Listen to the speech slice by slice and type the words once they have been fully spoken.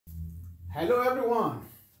Hello everyone,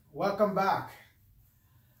 welcome back.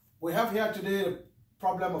 We have here today the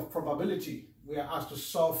problem of probability. We are asked to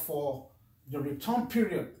solve for the return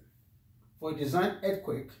period for a design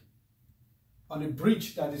earthquake on a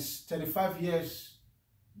bridge that is 35 years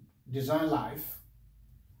design life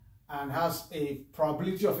and has a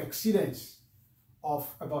probability of exceedance of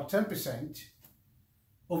about 10%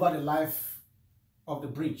 over the life of the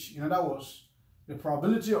bridge. In other words, the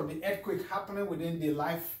probability of the earthquake happening within the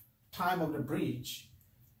lifetime of the bridge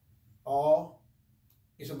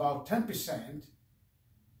is about 10%,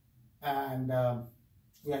 and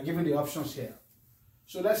we are given the options here.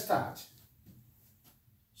 So let's start.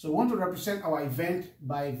 So we want to represent our event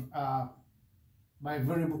by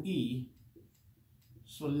variable E.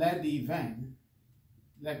 So let event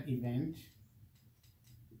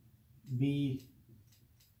be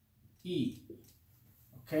E,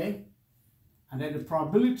 okay? And then the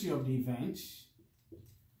probability of the event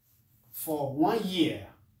for 1 year,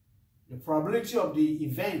 the probability of the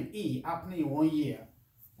event E happening in 1 year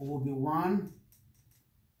will be 1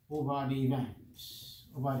 over the events,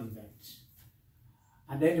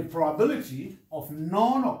 And then the probability of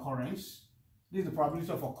non-occurrence, this is the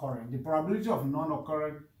probability of occurrence. The probability of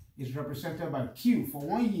non-occurrence is represented by Q for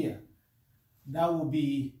 1 year. That will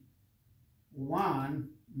be 1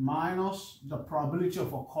 minus the probability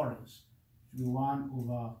of occurrence, which will be 1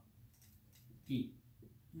 over E.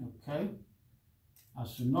 Okay?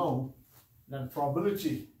 As you know, that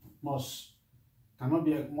probability cannot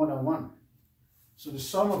be more than 1. So the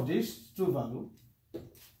sum of these two values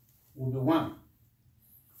will be 1.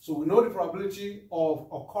 So we know the probability of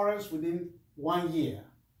occurrence within 1 year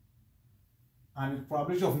and the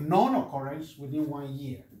probability of non-occurrence within 1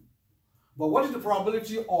 year. But what is the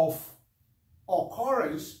probability of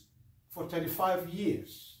occurrence for 35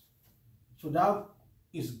 years? So that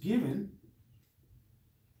is given.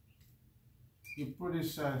 You put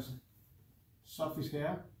this surface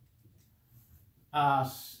here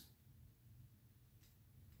as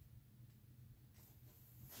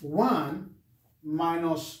 1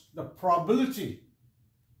 minus the probability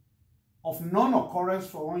of non-occurrence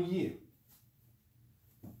for 1 year.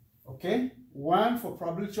 Okay? 1 for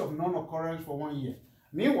probability of non-occurrence for 1 year.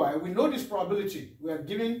 Meanwhile, we know this probability we are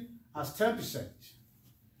given as 10%.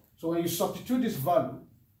 So when you substitute this value,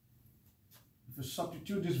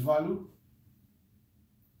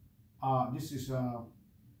 this is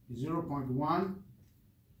 0.1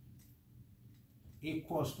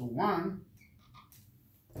 equals to 1.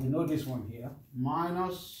 We know this one here,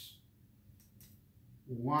 minus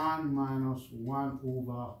 1 minus 1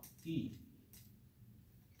 over E.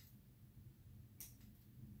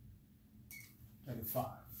 35.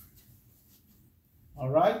 All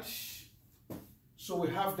right. So we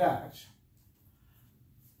have that.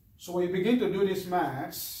 So when you begin to do this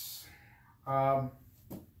maths,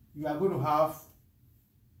 you are going to have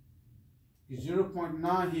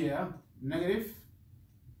 0.9 here, negative.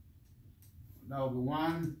 That will be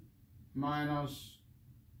 1 minus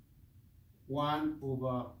 1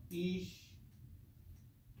 over E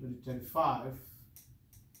to the 35.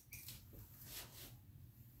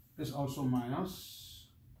 This also minus,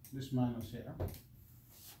 this minus here.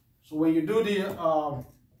 So when you do the,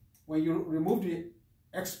 when you remove the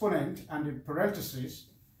exponent and the parentheses,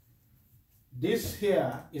 this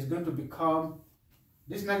here is going to become,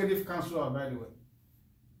 this negative cancel out, by the way.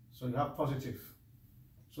 So you have positive.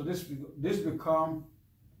 So this become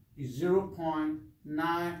is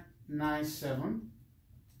 0.997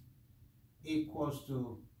 equals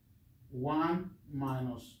to 1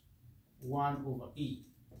 minus 1 over E.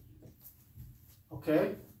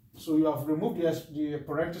 Okay, so you have removed the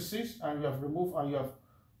parentheses and you have removed and you have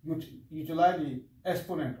utilized the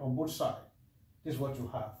exponent on both sides. This is what you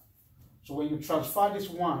have. So when you transfer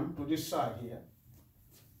this 1 to this side here,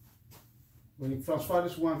 when you transfer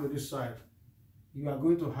this 1 to this side, you are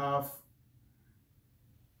going to have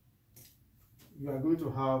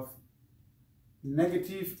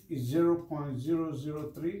negative is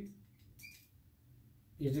 0.003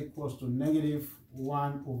 is equals to negative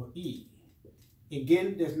 1 over E.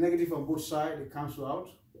 Again, there's negative on both sides, they cancel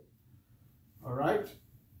out. All right.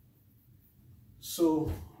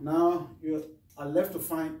 So now you are left to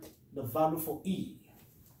find the value for E.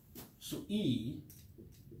 So E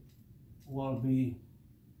will be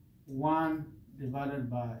 1 divided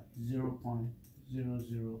by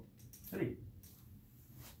 0.003.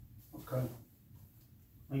 Okay.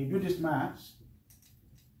 When you do this maths,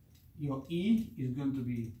 your E is going to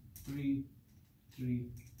be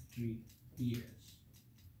 333 years.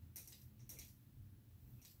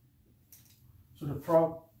 So the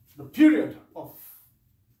period of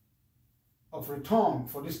return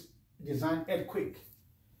for this design earthquake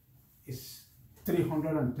is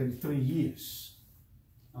 333 years.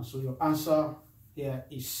 And so your answer here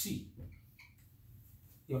is C.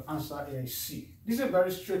 Your answer here is C. This is a very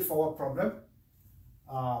straightforward problem,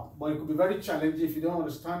 but it could be very challenging if you don't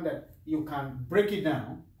understand that you can break it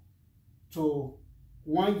down to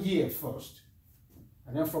 1 year first,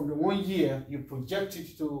 and then from the 1 year you project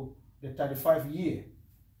it to the 35 year,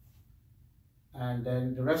 and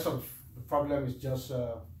then the rest of the problem is just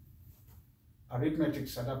arithmetic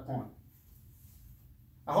at that point.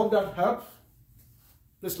 I hope that helped.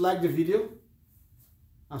 Please like the video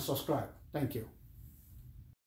and subscribe. Thank you.